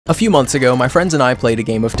A few months ago, my friends and I played a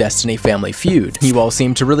game of Destiny Family Feud. You all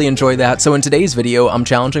seemed to really enjoy that, so in today's video, I'm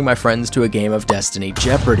challenging my friends to a game of Destiny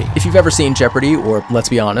Jeopardy. If you've ever seen Jeopardy, or let's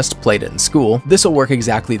be honest, played it in school, this will work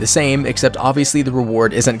exactly the same, except obviously the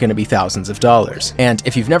reward isn't going to be thousands of dollars. And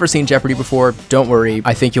if you've never seen Jeopardy before, don't worry,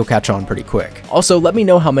 I think you'll catch on pretty quick. Also, let me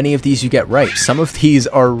know how many of these you get right. Some of these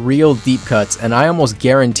are real deep cuts, and I almost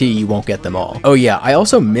guarantee you won't get them all. Oh yeah, I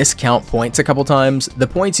also miscount points a couple times. The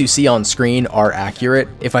points you see on screen are accurate.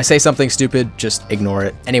 If I say something stupid, just ignore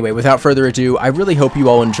it. Anyway, without further ado, I really hope you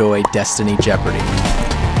all enjoy Destiny Jeopardy.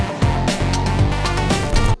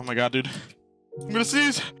 Oh my god, dude. I'm gonna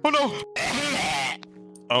sneeze! Oh no!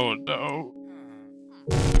 Oh no.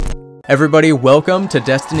 Everybody, welcome to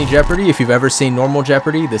Destiny Jeopardy. If you've ever seen normal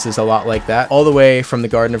Jeopardy, this is a lot like that. All the way from the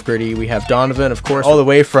Garden of Gritty, we have Donovan, of course. All the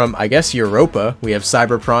way from, I guess, Europa, we have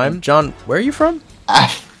Cyber Prime. John, where are you from?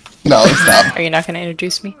 No, stop. Are you not going to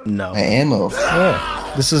introduce me? No. I am a...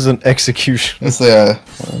 Yeah. This is an execution. Let's say I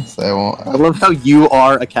won't. I love how you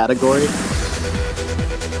are a category.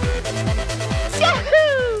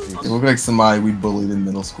 You look like somebody we bullied in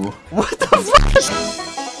middle school. What the fuck?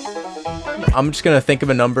 I'm just gonna think of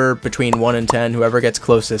a number between 1 and 10. Whoever gets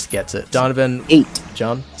closest gets it. Donovan. 8.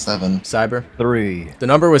 John. 7. Cyber. 3. The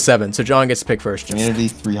number was 7, so John gets to pick first. Community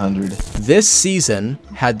 300. This season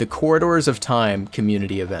had the Corridors of Time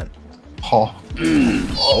community event. Oh.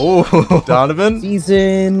 Oh, Donovan?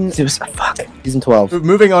 Season 12.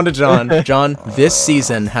 Moving on to John. John, this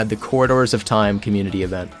season had the Corridors of Time community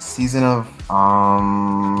event. Season of,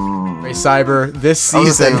 Ray Cyber, this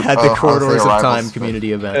season had the Corridors of Time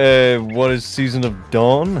community event. What is Season of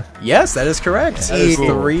Dawn? Yes, that is correct. That is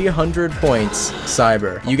 300 points,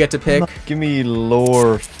 Cyber. You get to pick. Give me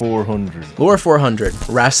Lore 400. Lore 400,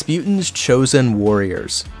 Rasputin's Chosen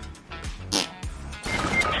Warriors.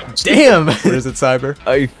 Damn! Where is it, Cyber?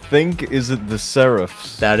 I think, is it the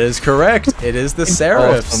Seraphs? That is correct. It is the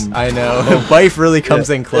Seraphs. Awesome. I know. Bife really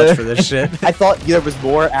comes in clutch for this shit. I thought there was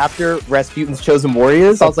more after Rasputin's Chosen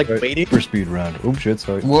Warriors. I was like, waiting. For speed round. Oh shit,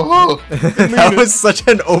 sorry. whoa! That was such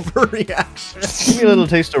an overreaction. Give me a little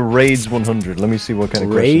taste of Raids 100. Let me see what kind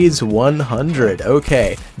of Raids 100.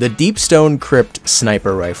 Okay. The Deepstone Crypt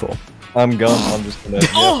Sniper Rifle. I'm gone. I'm just gonna...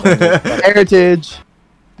 Heritage.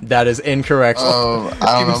 That is incorrect. Oh,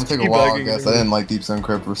 I don't know. I'm gonna take a wild guess. I didn't like Deepstone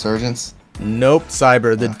Crypt Resurgence. Nope,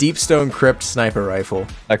 Cyber. The Deepstone Crypt Sniper Rifle.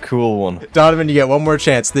 A cool one. Donovan, you get one more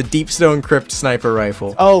chance. The Deepstone Crypt Sniper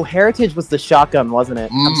Rifle. Oh, Heritage was the shotgun, wasn't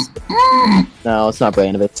it? No, it's not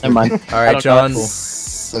Branovich. Never mind. All right, John.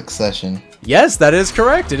 Succession. Yes, that is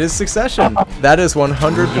correct. It is Succession. That is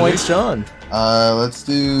 100 points, John. Let's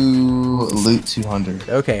do Loot 200.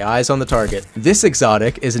 Okay, eyes on the target. This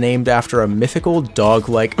exotic is named after a mythical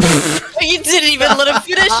dog-like... You didn't even let him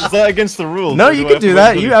finish! Is that against the rules? No, you can do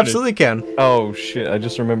that. You absolutely can. Oh shit! I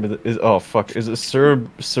just remembered that. Oh fuck! Is it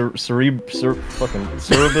fucking Cerebus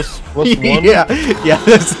plus 1? Yeah,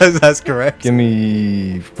 that's correct. Give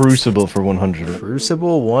me Crucible for 100.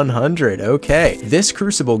 Crucible 100. Okay, this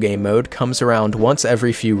Crucible game mode comes around once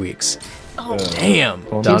every few weeks. Oh, damn.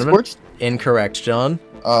 Team Donovan? Scorched? Incorrect, John.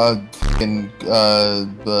 The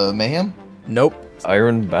Mayhem? Nope.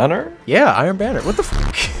 Iron Banner? Yeah, Iron Banner. What the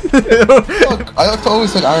fuck? Look, I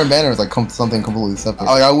always think Iron Banner is like something completely separate.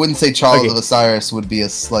 Like, I wouldn't say Charles of Osiris would be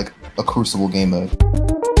like a Crucible game mode.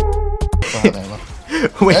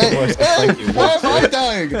 Wait, hey, why am I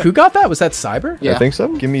dying? who got that? Was that Cyber? Yeah. I think so.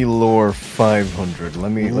 Give me Lore 500.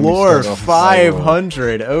 Let me Lore start off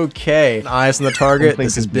 500. Okay. Eyes on the target.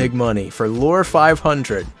 This is big money. For Lore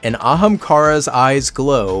 500, an Ahamkara's eyes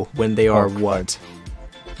glow when they are what?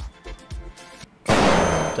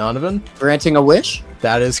 Donovan? Granting a wish?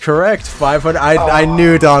 That is correct. 500. I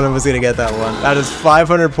knew Donovan was going to get that one. That is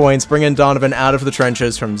 500 points, bringing Donovan out of the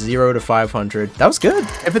trenches from 0 to 500. That was good.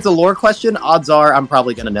 If it's a lore question, odds are I'm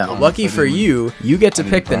probably gonna know. Lucky for you, you get to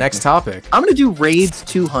pick the next topic. I'm gonna do Raids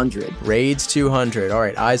 200. Raids 200. All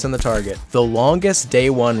right, eyes on the target. The longest day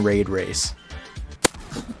 1 raid race.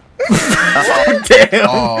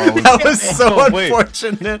 Damn, that was so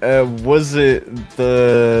unfortunate. Was it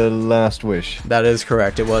the Last Wish? That is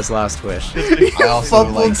correct. It was Last Wish. I also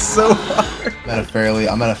Fumbled so hard.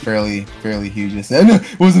 I'm at a fairly huge mistake. No,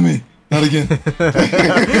 it wasn't me. Not again.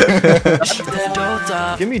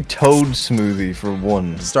 Give me Toad Smoothie for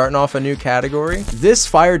 1. Starting off a new category. This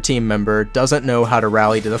fire team member doesn't know how to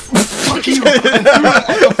rally to the Fuck you.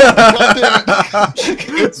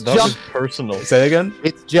 It's That John. was personal. Say that again?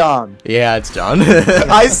 It's John. Yeah, it's John.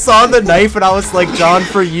 I saw the knife and I was like, John,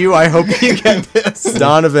 for you, I hope you get this.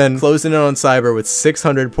 Donovan closing in on Cyber with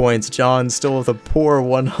 600 points. John still with a poor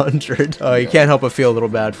 100. Oh, you can't help but feel a little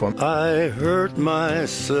bad for him. I hurt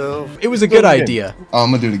myself. It was a good idea. Oh,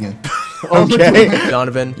 I'm gonna do it again. Okay.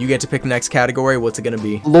 Donovan, you get to pick the next category. What's it gonna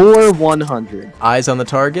be? Lore 100. Eyes on the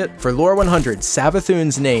target. For Lore 100,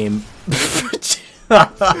 Savathun's name.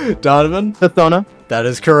 Donovan? Savathun. That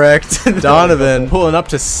is correct. Donovan pulling up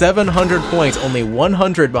to 700 points, only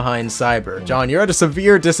 100 behind Cyber. John, you're at a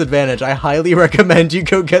severe disadvantage. I highly recommend you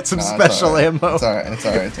go get some special ammo. It's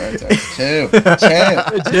alright.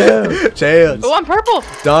 Chill. Oh, I'm purple.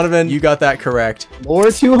 Donovan, you got that correct. Lore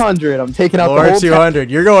 200. I'm taking out the Lore whole 200.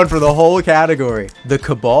 You're going for the whole category. The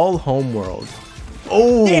Cabal Homeworld.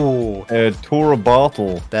 Oh, Tora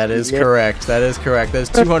Bottle. that is correct. That is correct. That's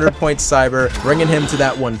 200 points, Cyber, bringing him to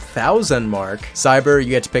that 1,000 mark. Cyber, you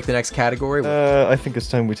get to pick the next category. I think it's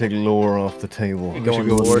time we take lore off the table. You're going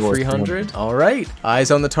Lore 300. All right.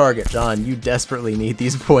 Eyes on the target. John, you desperately need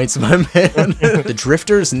these points, my man. The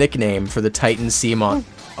Drifter's nickname for the Titan Seamon.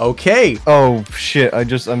 Okay. Oh shit!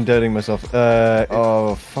 I'm deading myself.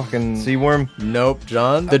 Oh fucking sea worm. Nope,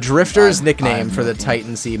 John. The Drifter's nickname for the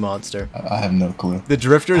Titan Sea Monster. I have no clue. The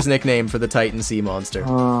Drifter's nickname for the Titan Sea Monster.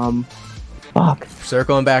 Fuck.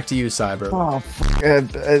 Circling back to you, Cyber. Oh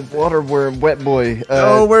fuck. Water worm, wet boy.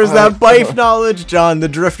 Oh, where's that Bife knowledge, John? The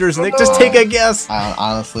Drifter's nick. Just take a guess.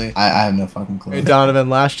 Honestly, I have no fucking clue. Hey, Donovan,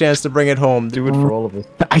 last chance to bring it home. Do it for all of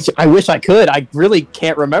us. I wish I could. I really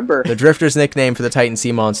can't remember. The Drifter's nickname for the Titan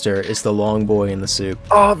Sea Monster is the Long Boy in the Soup.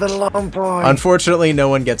 Oh, the long boy. Unfortunately, no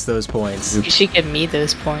one gets those points. You should give me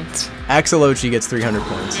those points. Axolochi gets 300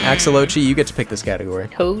 points. Axolochi, you get to pick this category.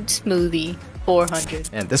 Toad Smoothie 400.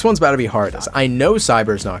 And this one's about to be hard. I know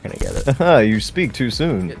Cyber's not going to get it. You speak too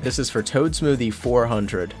soon. This is for Toad Smoothie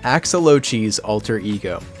 400. Axolochi's alter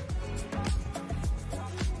ego.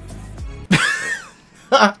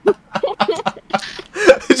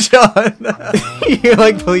 John, you're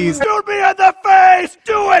like, please. Shoot me in the face!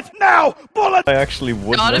 Do it now! Bullet! I actually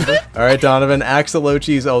would. Donovan? All right, Donovan,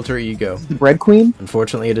 Axolochi's alter ego. Bread Queen?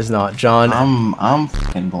 Unfortunately, it is not. John, I'm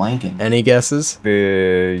fucking blanking. any guesses?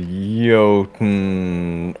 The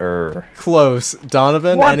Jotun. Close.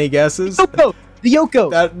 Donovan, What? any guesses? Yoko! The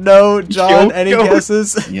Yoko! No, John, any Yoko.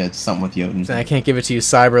 guesses? Yeah, it's something with Jotun. I can't give it to you,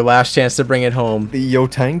 Cyber. Last chance to bring it home. The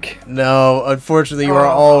Yotank. No, unfortunately, you are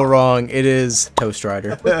all wrong. It is Toast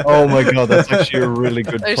Rider. Oh my god, that's actually a really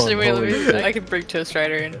good Actually, pun. wait, Holy let shit. me. I can bring Toast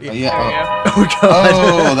Rider in. Oh, yeah. Oh, God.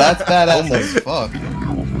 Oh, that's badass as fuck.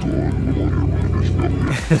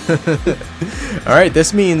 All right,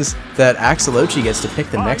 this means that Axolochi gets to pick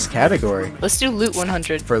the next category. Let's do Loot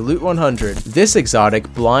 100. For Loot 100, this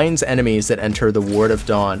exotic blinds enemies that enter the Ward of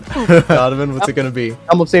Dawn. Donovan, what's it going to be?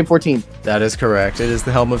 Helm of Same 14. That is correct. It is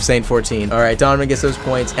the Helm of Saint 14. All right, Donovan gets those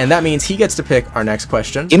points, and that means he gets to pick our next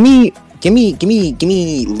question. Give me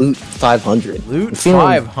Loot 500. Loot I'm feeling-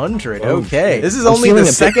 500. Okay. This is I'm only feeling the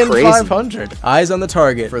a bit second crazy. 500. Eyes on the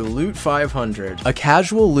target for Loot 500. A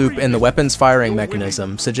casual loop in the weapon's firing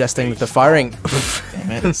mechanism, suggesting that the firing...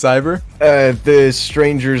 Cyber? The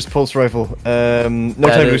Stranger's Pulse Rifle. No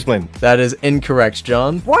time to explain. That is incorrect,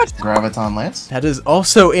 John. What? Graviton Lance? That is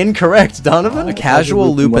also incorrect, Donovan. A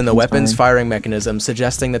casual loop in the weapon's weapons firing mechanism,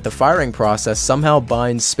 suggesting that the firing process somehow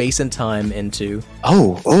binds space and time into...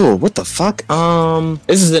 Oh, what the fuck?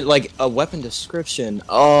 This isn't like a weapon description.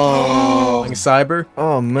 Oh. Cyber?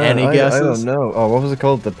 Oh man, Any I guesses? don't know. Oh, what was it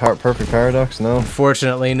called? The Perfect Paradox? No.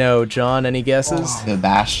 Unfortunately, no. John, any guesses? The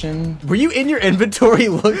Bastion? Were you in your inventory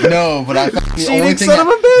looking? No, but I found the Cheating only thing son of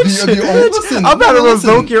a bitch! listen, I'm about to listen,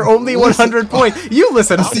 revoke your only listen. 100 points. You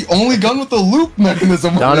listen. That's the only gun with the loop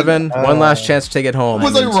mechanism. Donovan, one last chance to take it home.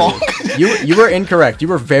 Was I wrong? You were incorrect. You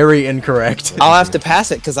were very incorrect. I'll have to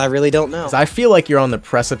pass it because I really don't know. I feel like you're on the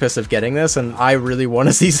precipice of getting this, and I really want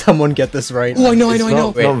to see someone get this right. Oh, I know. It's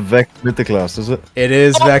not Vex Mythoclast, is it? It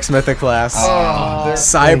is Vex Mythoclast.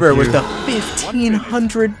 Cyber Thank with you. the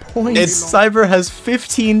 1,500 points. Cyber has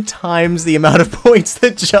 15 times the amount of points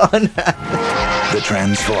that John had. The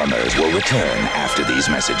Transformers will return after these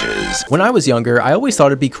messages. When I was younger, I always thought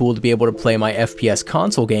it'd be cool to be able to play my FPS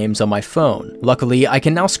console games on my phone. Luckily, I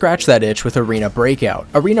can now scratch that itch with Arena Breakout.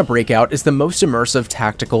 Arena Breakout is the most immersive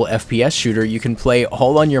tactical FPS shooter you can play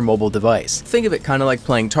all on your mobile device. Think of it kind of like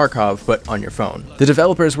playing Tarkov, but on your phone. The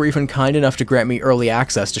developers were even kind enough to grant me early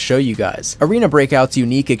access to show you guys. Arena Breakout's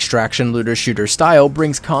unique extraction looter shooter style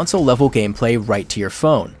brings console level gameplay right to your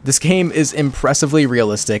phone. This game is impressively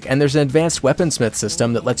realistic, and there's an advanced weaponsmith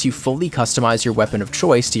system that lets you fully customize your weapon of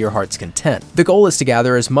choice to your heart's content. The goal is to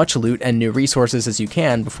gather as much loot and new resources as you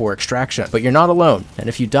can before extraction, but you're not alone, and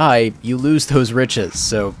if you die, you lose those riches,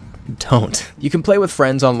 so don't. You can play with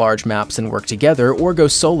friends on large maps and work together, or go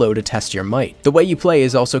solo to test your might. The way you play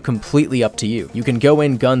is also completely up to you. You can go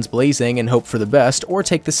in guns blazing and hope for the best, or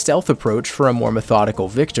take the stealth approach for a more methodical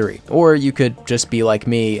victory. Or you could just be like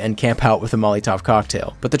me and camp out with a Molotov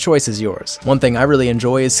cocktail, but the choice is yours. One thing I really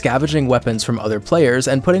enjoy is scavenging weapons from other players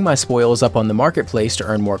and putting my spoils up on the marketplace to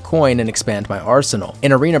earn more coin and expand my arsenal.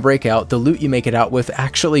 In Arena Breakout, the loot you make it out with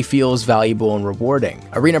actually feels valuable and rewarding.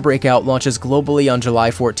 Arena Breakout launches globally on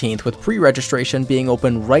July 14th, with pre-registration being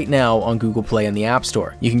open right now on Google Play and the App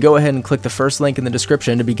Store. You can go ahead and click the first link in the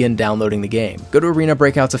description to begin downloading the game. Go to Arena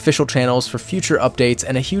Breakout's official channels for future updates,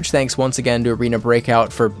 and a huge thanks once again to Arena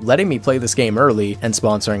Breakout for letting me play this game early and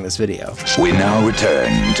sponsoring this video. We now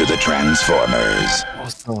return to the Transformers.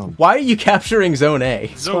 Awesome. Why are you capturing Zone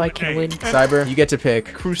A? So I can win. Cyber, you get to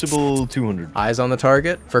pick. Crucible 200. Eyes on the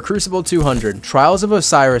target. For Crucible 200, Trials of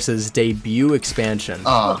Osiris's debut expansion.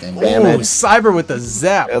 Oh, damn it. Damn Ooh, it. Cyber with the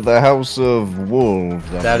zap. At the House of Wolves.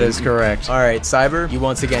 That is correct. All right, Cyber, you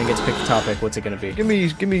once again get to pick the topic. What's it going to be?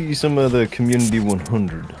 Give me some of the Community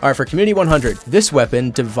 100. All right, for Community 100, this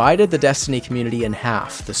weapon divided the Destiny community in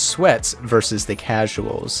half. The Sweats versus the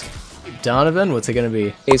Casuals. Donovan, what's it going to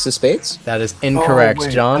be? Ace of Spades? That is incorrect.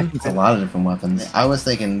 John? It's a lot of different weapons. I was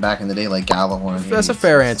thinking back in the day like Galahorn. That's a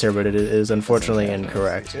fair answer, but it is unfortunately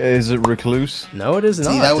incorrect. Is it Recluse? No, it is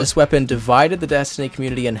not. This weapon divided the Destiny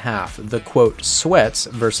community in half. The quote Sweats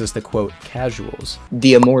versus the quote Casuals.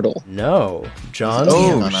 The Immortal. No. John?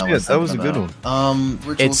 Oh shit, that was a good one.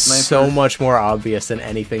 Ritual It's Sniper. so much more obvious than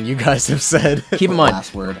anything you guys have said. Keep in mind,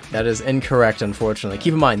 Last word. that is incorrect, unfortunately.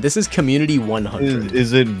 Keep in mind, this is Community 100.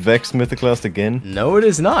 Is it Vex Mythoclast again? No, it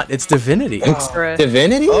is not. It's Divinity. Correct.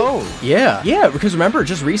 Divinity? Oh! Yeah, because remember,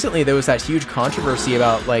 just recently there was that huge controversy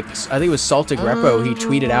about, like, I think it was Saltic Repo. He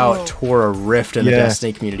tweeted out, tore a rift in the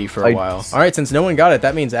Destiny community for a while. All right, since no one got it,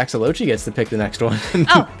 that means Axolochi gets to pick the next one.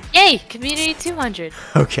 Oh, yay! Community 200.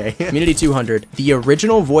 Okay. Community 200. The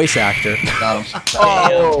original voice actor. Got him.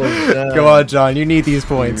 Oh, Go on, John. You need these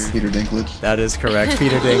points. Peter Dinklage. That is correct.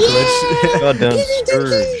 Peter Dinklage. goddamn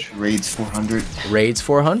Scourge. Raids 400. Raids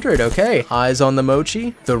 400. Okay. Eyes on the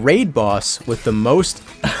Mochi. The raid boss with the most...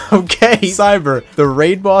 Okay. Cyber. The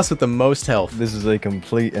raid boss with the most health. This is a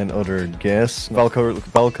complete and utter guess.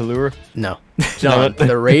 Valkalur? No. John.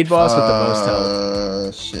 The raid boss with the most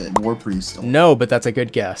health. Shit. War Priest. No, but that's a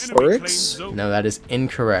good guess. Oryx? No, that is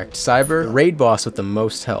incorrect. Cyber. Raid boss with the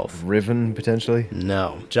most health. Riven, potentially?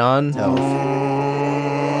 No. John.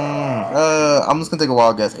 I'm just gonna take a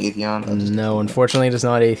wild guess. Atheon. No, unfortunately it is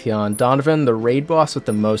not Atheon. Donovan, the raid boss with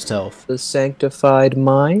the most health. The Sanctified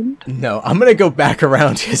Mind? No, I'm gonna go back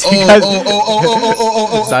around. Cyber,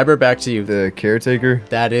 back to you. The Caretaker?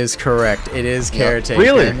 That is correct. It is Caretaker.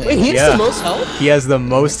 Really? Wait, he has the most health? He has the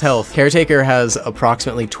most health. Caretaker has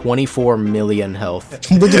approximately 24 million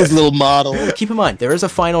health. Look at his little model. Keep in mind, there is a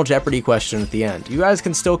final Jeopardy question at the end. You guys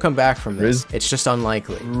can still come back from this. It's just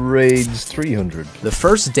unlikely. Raids 300. The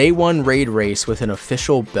first day one raid race with an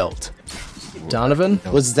official belt. Donovan?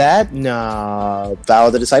 Was that Vow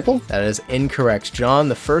of the Disciple? That is incorrect. John,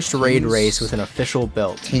 the first raid race with an official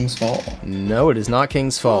belt. King's Fall. No, it is not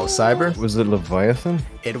King's Fall. Cyber? Was it Leviathan?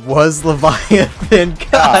 It was Leviathan.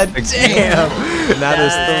 God damn. And that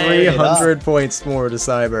is 300 points more to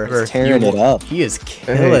Cyber. Tearing it up. He is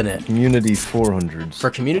killing it. Community 400. For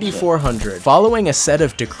Community 400, following a set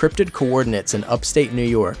of decrypted coordinates in upstate New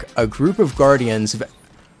York, a group of Guardians...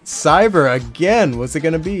 Cyber again. What's it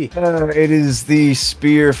gonna be? It is the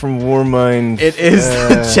spear from Warmind. It is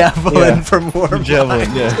the javelin from Warmind.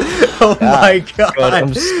 Javelin, yeah. Oh my god.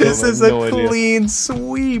 This is no a idea. clean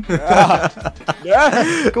sweep.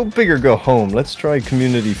 Go big or go home. Let's try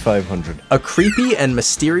Community 500. A creepy and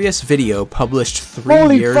mysterious video published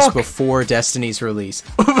 3 years before Destiny's release.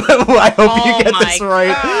 I hope you get this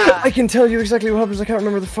right. I can tell you exactly what happens. I can't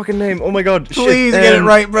remember the fucking name. Oh my god. Please get it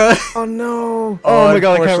right, bro. Oh no. Oh my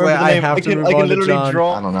god, I can't remember the name. I can literally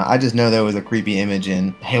draw. I don't know. I just know there was a creepy image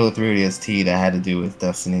in Halo 3 ODST that had to do with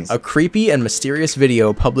Destiny's. A creepy and mysterious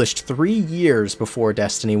video published 3 years before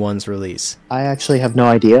Destiny 1's release. I actually have no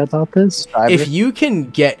idea about this. If you can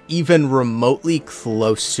get even remotely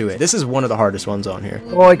close to it, this is one of the hardest ones on here.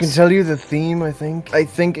 Oh, I can tell you the theme, I think. I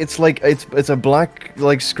think it's like, it's a black,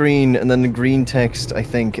 like, screen, and then the green text, I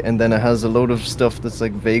think, and then it has a load of stuff that's,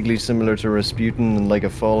 like, vaguely similar to Rasputin and, like, a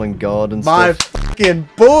fallen god and My stuff. fucking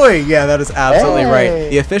boy! Yeah, that is absolutely right.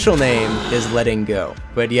 The official name is Letting Go.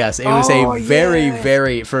 But yes, it was a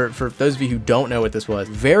very, for those of you who don't know what this was,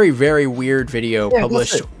 very weird video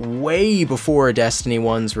published way before Destiny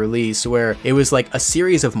 1's release, where it was like a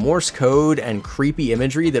series of Morse code and creepy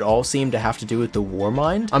imagery that all seemed to have to do with the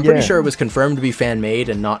Warmind. I'm pretty sure it was confirmed to be fan-made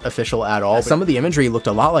and not official at all. Some of the imagery looked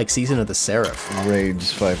a lot like Season of the Seraph.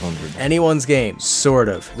 Raids 500. Anyone's game, sort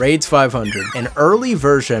of. Raids 500. An early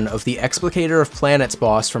version of the Explicator of Planets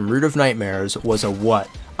boss from Root of Nightmares was a what?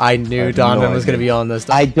 I knew Donovan was going to be on this.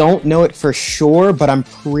 I don't know it for sure, but I'm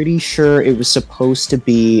pretty sure it was supposed to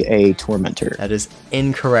be a Tormentor. That is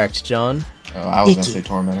incorrect, John. Oh, I was gonna say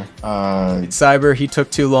Tormentor. Cyber, he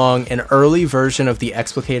took too long. An early version of the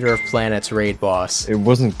Explicator of Planets raid boss. It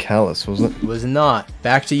wasn't Callus, was it? It was not.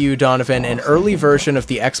 Back to you, Donovan. An early version of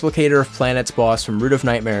the Explicator of Planets boss from Root of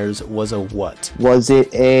Nightmares was a what? Was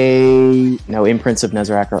it a... No, Imprints of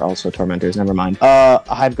Nezarec are also Tormentors, never mind. A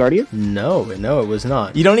Hive Guardian? No, it was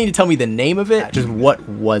not. You don't need to tell me the name of it, just what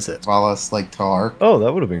was it? Valas, like Tar. Oh,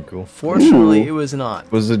 that would have been cool. Fortunately, it was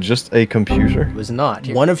not. Was it just a computer? It was not.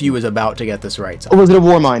 One of you is about to get this right. Or was it a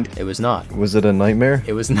Warmind? It was not. Was it a nightmare?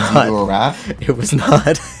 It was not. A Wrath? It was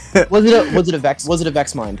not. Was it a Vex? Was it a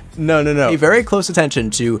Vex Mind? No. Pay very close attention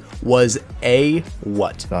to was a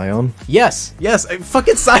what? Scion? Yes.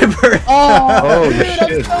 Fucking Cyber. Oh,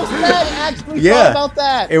 shit. That's so sad. I actually Yeah. thought about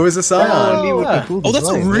that. It was a Scion. Oh, that's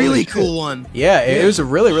a really cool one. Yeah, it was a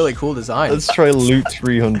really cool design. Let's try Loot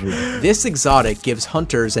 300. This exotic gives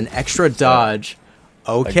hunters an extra dodge.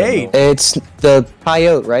 Okay. It's the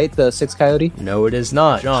coyote, right? The 6 coyote? No, it is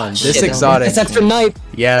not. John, this Shit, exotic. It's extra knife.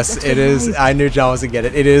 Yes, it is. I knew John was gonna get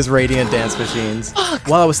it. It is Radiant Dance Machines.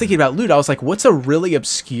 While I was thinking about loot, I was like, what's a really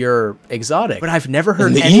obscure exotic? But I've never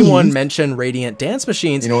heard anyone mention Radiant Dance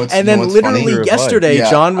Machines. You know what's, and then literally yesterday,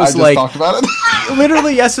 John was like, talked about it.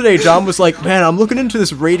 literally yesterday, John was like, man, I'm looking into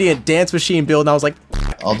this Radiant Dance Machine build, and I was like,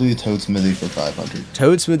 I'll do Toad Smithy for 500.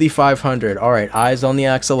 Toad Smithy 500. All right, eyes on the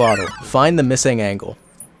axolotl. Find the missing angle.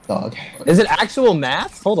 Dog. Is it actual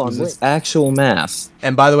math? Hold on, wait. Actual math.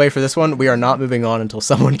 And by the way, for this one, we are not moving on until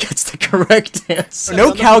someone gets the correct answer.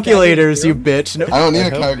 No calculators, you bitch. No. I don't need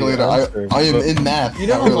a calculator. I am in math. You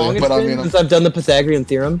know how long it's been since I've done the Pythagorean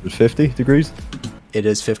theorem? 50 degrees? It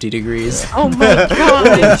is 50 degrees. Oh my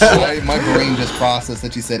god! My brain just processed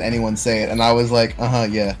that you said anyone say it, and I was like,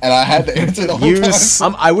 yeah. And I had to answer the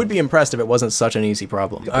whole time. I would be impressed if it wasn't such an easy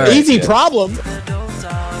problem. All right, easy problem?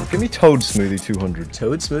 Give me Toad Smoothie 200.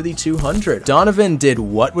 Toad Smoothie 200. Donovan did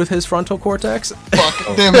what with his frontal cortex?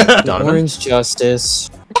 Fuck, damn it. Donovan? Orange Justice.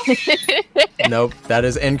 Nope, that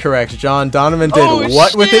is incorrect. Donovan did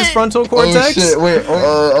what with his frontal cortex? Oh shit, wait,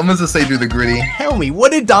 I'm gonna say do the gritty. Tell me,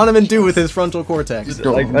 what did Donovan do with his frontal cortex?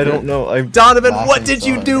 I don't know. Donovan, what did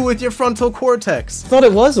you do with your frontal cortex? I thought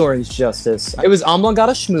it was Orange Justice. It was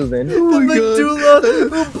Amlangata Schmoovin.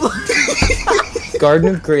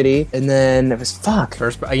 Garden of Gritty, and then it was fuck.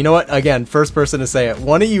 You know what? Again, first person to say it.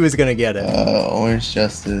 One of you is gonna get it. Orange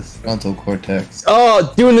Justice, frontal cortex.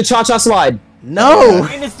 Oh, doing the cha-cha slide. No!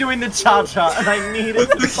 Green is doing the cha-cha, and I needed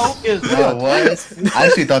to focus. Oh, what? I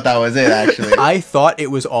actually thought that was it, actually. I thought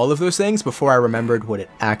it was all of those things before I remembered what it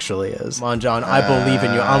actually is. Come on, John, I believe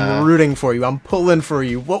in you. I'm rooting for you. I'm pulling for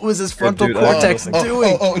you. What was his frontal cortex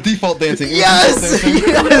doing? Default dancing. Yes!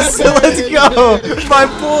 Yes! Let's go! My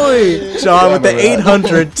boy! John with the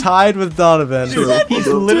 800, tied with Donovan. He's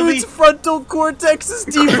literally... Dude's frontal cortex is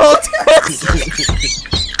default dancing!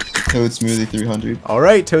 Toad Smoothie 300.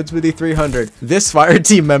 Alright, Toad Smoothie 300. This fire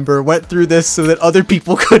team member went through this so that other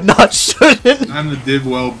people could not shouldn't. I'm the div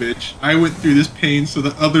well bitch. I went through this pain so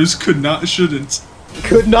that others could not shouldn't.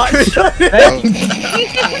 Could not shouldn't.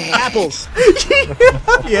 Apples.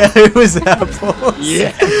 Yeah, it was apples.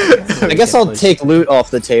 Yeah. I guess I'll take loot off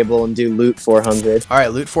the table and do loot 400.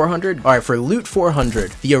 Alright, loot 400. Alright, for loot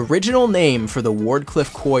 400, the original name for the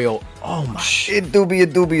Wardcliff coil. Oh my. It do be a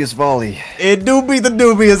dubious volley. It do be the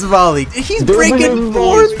dubious volley. He's breaking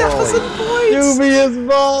 4,000 points. Dubious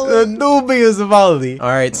volley. The dubious volley.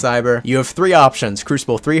 Alright, Cyber. You have 3 options.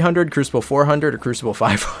 Crucible 300, Crucible 400, or Crucible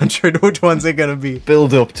 500. Which one's it gonna be?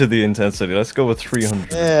 Build up to the intensity. Let's go with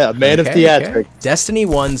 300. Yeah, man of theatrics. Destiny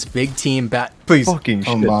 1's big team Please. Fucking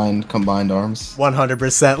combined arms.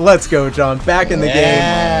 100%. Let's go, John. Back in the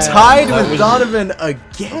game. Tied with Donovan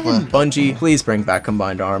again. Bungie, please bring back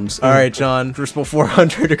combined arms. All right, John. Crucible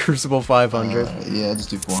 400 or Crucible 500? Yeah,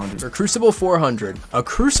 just do 400. For Crucible 400, a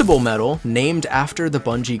Crucible medal named after the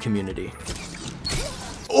Bungie community.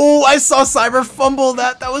 Oh, I saw Cyber fumble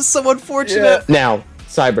that. That was so unfortunate. Now,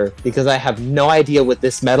 Cyber, because I have no idea what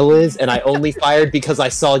this medal is, and I only fired because I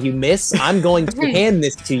saw you miss. I'm going to hand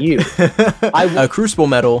this to you. A Crucible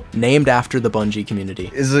medal named after the Bungie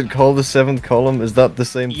community. Is it called the 7th column? Is that the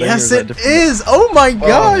same thing? Yes, it is! Oh my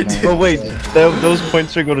god! Oh wait, those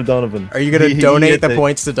points should go to Donovan. Are you gonna donate the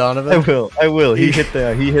points to Donovan? I will. He hit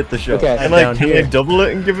the shot. Okay. Can I double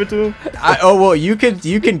it and give it to him? Oh well, you can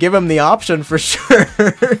give him the option for sure.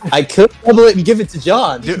 I could double it and give it to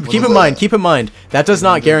John. Dude, keep in mind, that does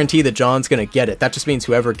not guarantee that John's gonna get it. That just means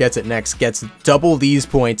whoever gets it next gets double these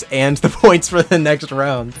points and the points for the next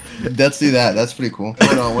round. Let's do that. That's pretty cool.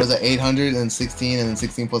 Hold on, what is that? 816 and then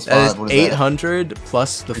 16 plus 5. What is 800 that?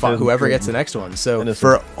 Plus the whoever gets the next one. So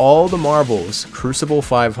for all the marbles, Crucible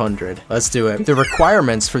 500. Let's do it. The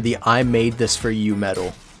requirements for the I made this for you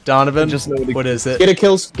medal. Donovan, what is it? Get a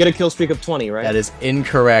kill streak of 20, right? That is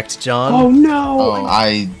incorrect, John. Oh no! Oh,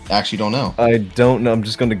 I actually don't know. I don't know. I'm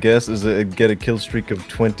just gonna guess. Is it get a kill streak of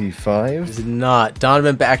 25? It's not.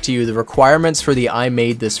 Donovan, back to you. The requirements for the I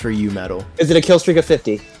made this for you medal. Is it a kill streak of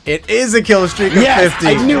 50? It is a kill streak of 50.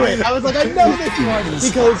 I knew it. I was like, I know this one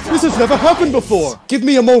because this has never happened before. Give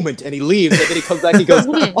me a moment, and he leaves, and then he comes back. And he goes,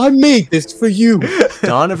 I made this for you.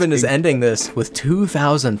 Donovan is ending this with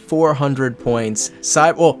 2,400 points.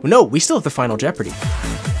 Well, no, we still have the final Jeopardy.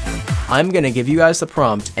 I'm gonna give you guys the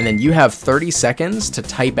prompt, and then you have 30 seconds to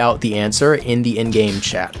type out the answer in the in-game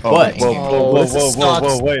chat. Oh, but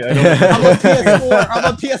whoa, wait! I don't I'm on PS4. I'm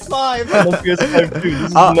on PS5. I'm on PS5 too. This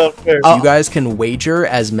is not fair. You guys can wager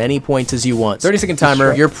as many points as you want. 30-second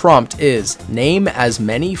timer. Your prompt is name as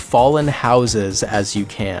many fallen houses as you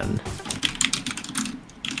can.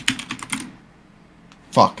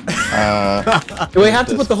 Fuck. Do we have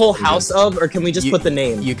to put the whole house of, or can we just put the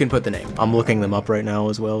name? You can put the name. I'm looking them up right now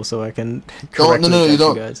as well, so I can correctly you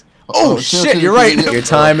don't. you guys. Oh shit, you're right. Your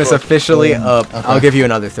time is officially up. Okay. I'll give you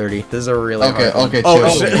another 30. This is a really hard one. Okay, oh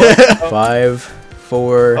shit. 5,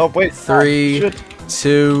 4, 3,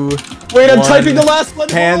 2, Wait, I'm typing the last one.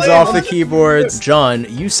 Hands off the keyboards. John,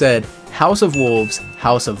 you said House of Wolves,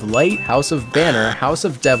 House of Light, House of Banner, House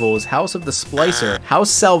of Devils, House of the Splicer, House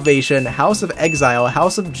Salvation, House of Exile,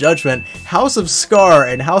 House of Judgment, House of Scar,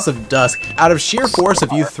 and House of Dusk. Out of sheer force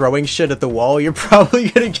of you throwing shit at the wall, you're probably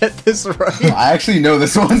gonna get this right. I actually know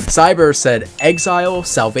this one. Cyber said Exile,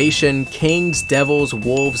 Salvation, Kings, Devils,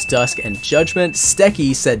 Wolves, Dusk, and Judgment.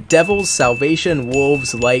 Stecky said Devils, Salvation,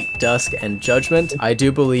 Wolves, Light, Dusk, and Judgment. I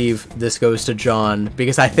do believe this goes to John,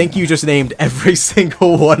 because I think you just named every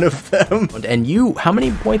single one of them. And you, how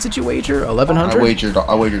many points did you wager? 1,100?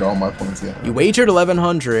 I wagered all my points, yeah. You wagered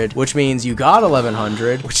 1,100, which means you got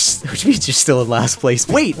 1,100, which means you're still in last place.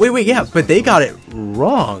 Wait, yeah, but they got it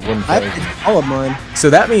wrong. All of mine. So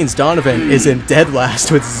that means Donovan is in dead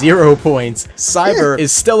last with 0 points. Cyber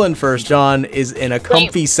is still in first. John is in a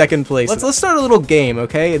comfy second place. Let's start a little game,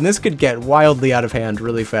 okay? And this could get wildly out of hand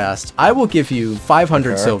really fast. I will give you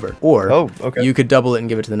 500 silver, or you could double it and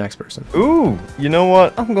give it to the next person. Ooh, you know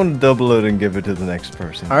what? I'm gonna double it and give it to the next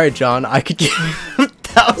person. All right, John, I could give you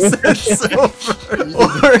 1,000 silver,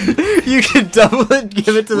 or you could double it and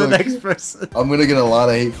give it to the next person. I'm gonna get a lot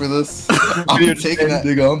of hate for this. I'm taking that,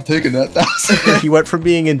 nigga. I'm taking that 1,000. He went from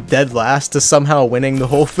being in dead last to somehow winning the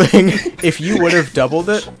whole thing. If you would have doubled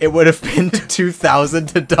it, it would have been 2,000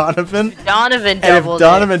 to Donovan. Donovan doubled it. And if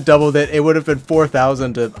Donovan doubled it, it would have been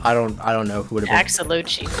 4,000 to I don't know who would have been.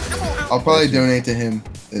 Axelucci. I'll probably donate to him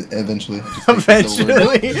eventually.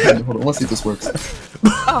 Eventually. Hold on, let's see if this works.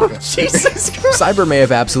 Oh, Jesus Christ. Cyber may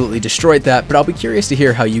have absolutely destroyed that, but I'll be curious to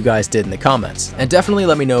hear how you guys did in the comments. And definitely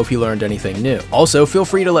let me know if you learned anything new. Also, feel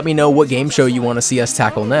free to let me know what game show you want to see us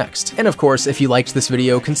tackle next. And of course, if you liked this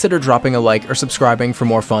video, consider dropping a like or subscribing for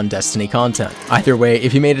more fun Destiny content. Either way,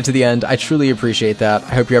 if you made it to the end, I truly appreciate that.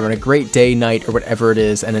 I hope you're having a great day, night, or whatever it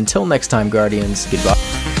is, and until next time, Guardians, goodbye.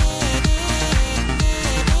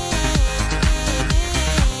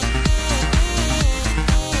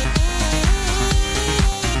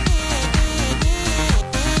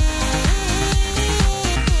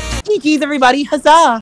 GG's, everybody. Huzzah!